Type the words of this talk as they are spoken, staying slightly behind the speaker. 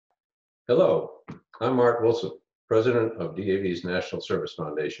Hello, I'm Mark Wilson, President of DAV's National Service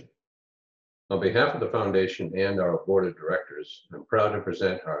Foundation. On behalf of the Foundation and our Board of Directors, I'm proud to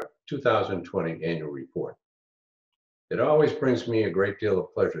present our 2020 annual report. It always brings me a great deal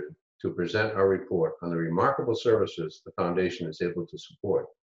of pleasure to present our report on the remarkable services the Foundation is able to support,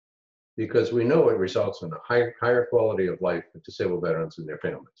 because we know it results in a higher quality of life for disabled veterans and their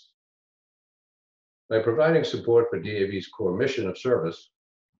families. By providing support for DAV's core mission of service,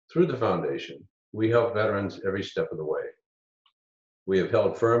 through the Foundation, we help veterans every step of the way. We have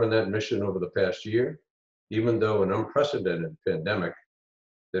held firm in that mission over the past year, even though an unprecedented pandemic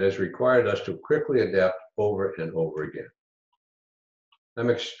that has required us to quickly adapt over and over again. I'm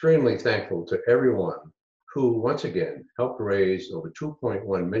extremely thankful to everyone who, once again, helped raise over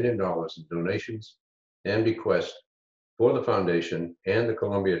 $2.1 million in donations and bequests for the Foundation and the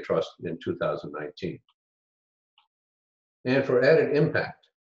Columbia Trust in 2019. And for added impact,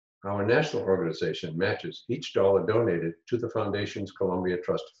 our national organization matches each dollar donated to the Foundation's Columbia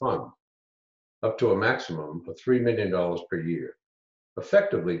Trust Fund, up to a maximum of $3 million per year,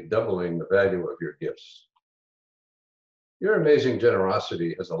 effectively doubling the value of your gifts. Your amazing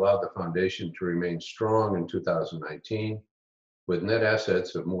generosity has allowed the Foundation to remain strong in 2019, with net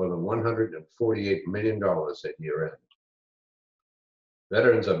assets of more than $148 million at year-end.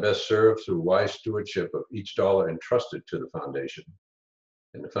 Veterans are best served through wise stewardship of each dollar entrusted to the Foundation.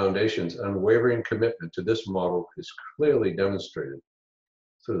 And the Foundation's unwavering commitment to this model is clearly demonstrated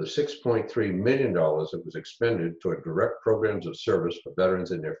through the $6.3 million that was expended toward direct programs of service for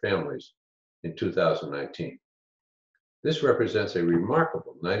veterans and their families in 2019. This represents a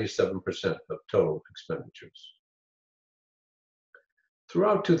remarkable 97% of total expenditures.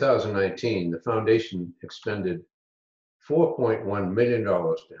 Throughout 2019, the Foundation expended $4.1 million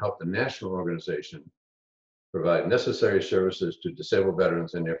to help the national organization provide necessary services to disabled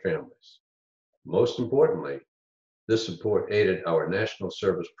veterans and their families. Most importantly, this support aided our National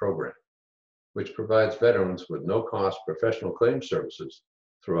Service Program, which provides veterans with no-cost professional claims services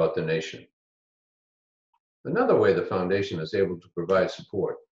throughout the nation. Another way the Foundation is able to provide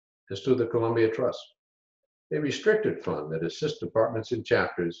support is through the Columbia Trust, a restricted fund that assists departments and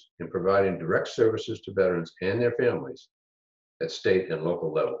chapters in providing direct services to veterans and their families at state and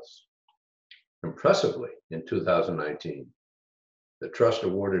local levels. Impressively, in 2019, the Trust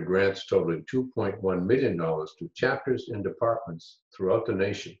awarded grants totaling $2.1 million to chapters and departments throughout the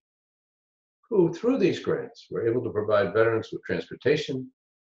nation, who, through these grants, were able to provide veterans with transportation,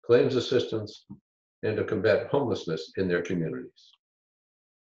 claims assistance, and to combat homelessness in their communities.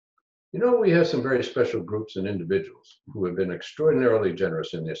 You know, we have some very special groups and individuals who have been extraordinarily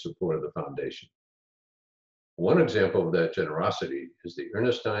generous in their support of the Foundation. One example of that generosity is the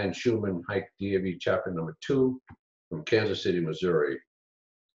Ernestine Schumann Hike DAV Chapter Number 2 from Kansas City, Missouri,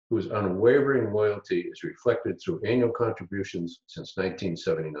 whose unwavering loyalty is reflected through annual contributions since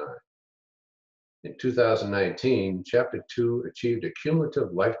 1979. In 2019, Chapter 2 achieved a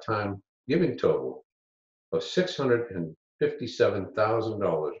cumulative lifetime giving total of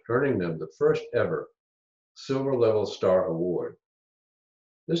 $657,000, earning them the first ever Silver Level Star Award.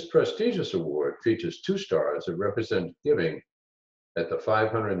 This prestigious award features 2 stars that represent giving at the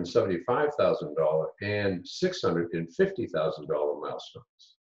 $575,000 and $650,000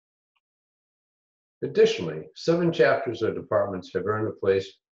 milestones. Additionally, 7 chapters or departments have earned a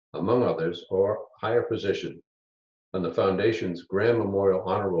place, among others, or higher position on the Foundation's Grand Memorial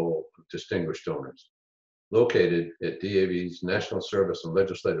Honor Roll of Distinguished Donors, located at DAV's National Service and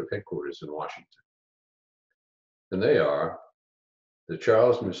Legislative Headquarters in Washington. And they are the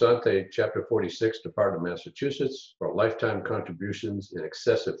Charles Musante Chapter 46 Department of Massachusetts for lifetime contributions in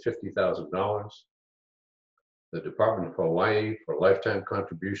excess of $50,000, the Department of Hawaii for lifetime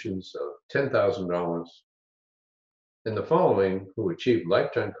contributions of $10,000, and the following who achieved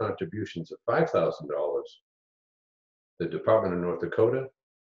lifetime contributions of $5,000, the Department of North Dakota,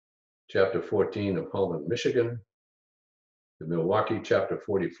 Chapter 14 of Holland, Michigan, the Milwaukee Chapter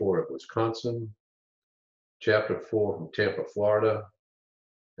 44 of Wisconsin, Chapter 4 from Tampa, Florida,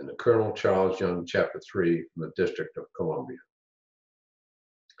 and the Colonel Charles Young Chapter 3 from the District of Columbia.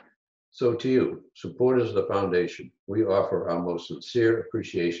 So to you, supporters of the Foundation, we offer our most sincere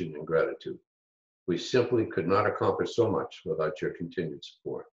appreciation and gratitude. We simply could not accomplish so much without your continued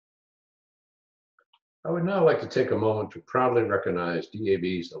support. I would now like to take a moment to proudly recognize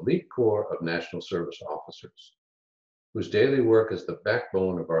DAV's elite corps of National Service officers, whose daily work is the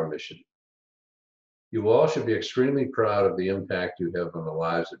backbone of our mission. You all should be extremely proud of the impact you have on the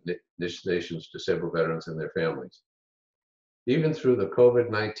lives of this nation's disabled veterans and their families. Even through the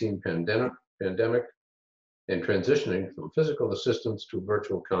COVID-19 pandemic and transitioning from physical assistance to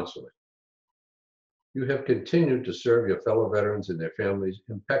virtual counseling, You have continued to serve your fellow veterans and their families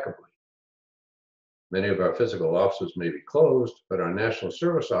impeccably. Many of our physical offices may be closed, but our National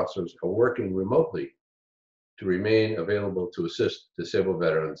Service officers are working remotely to remain available to assist disabled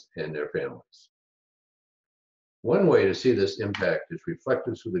veterans and their families. One way to see this impact is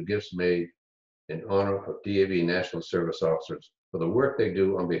reflected through the gifts made in honor of DAV National Service officers for the work they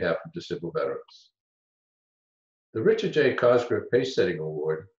do on behalf of disabled veterans. The Richard J. Cosgrove Pace Setting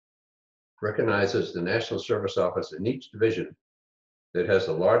Award recognizes the National Service Office in each division that has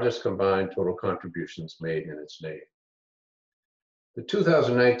the largest combined total contributions made in its name. The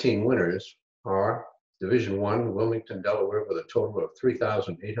 2019 winners are Division 1, Wilmington, Delaware, with a total of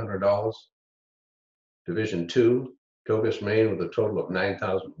 $3,800. Division 2, Togus, Maine, with a total of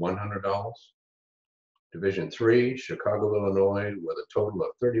 $9,100. Division 3, Chicago, Illinois, with a total of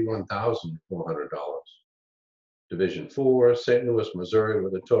 $31,400. Division 4, St. Louis, Missouri,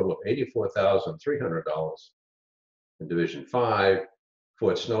 with a total of $84,300. And Division 5,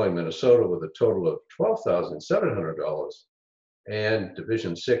 Fort Snelling, Minnesota, with a total of $12,700. And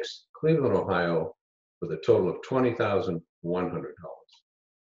Division 6, Cleveland, Ohio, with a total of $20,100.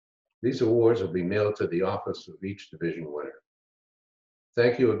 These awards will be mailed to the office of each division winner.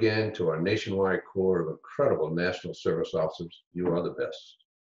 Thank you again to our nationwide corps of incredible National Service officers. You are the best.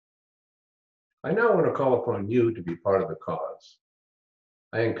 I now want to call upon you to be part of the cause.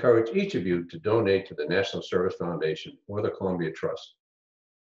 I encourage each of you to donate to the National Service Foundation or the Columbia Trust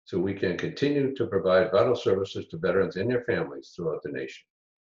so we can continue to provide vital services to veterans and their families throughout the nation.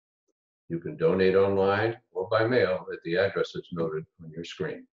 You can donate online or by mail at the addresses noted on your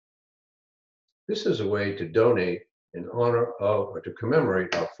screen. This is a way to donate in honor of or to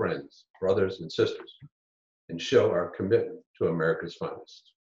commemorate our friends, brothers, and sisters, and show our commitment to America's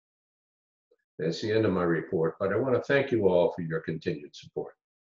finest. That's the end of my report, but I want to thank you all for your continued support.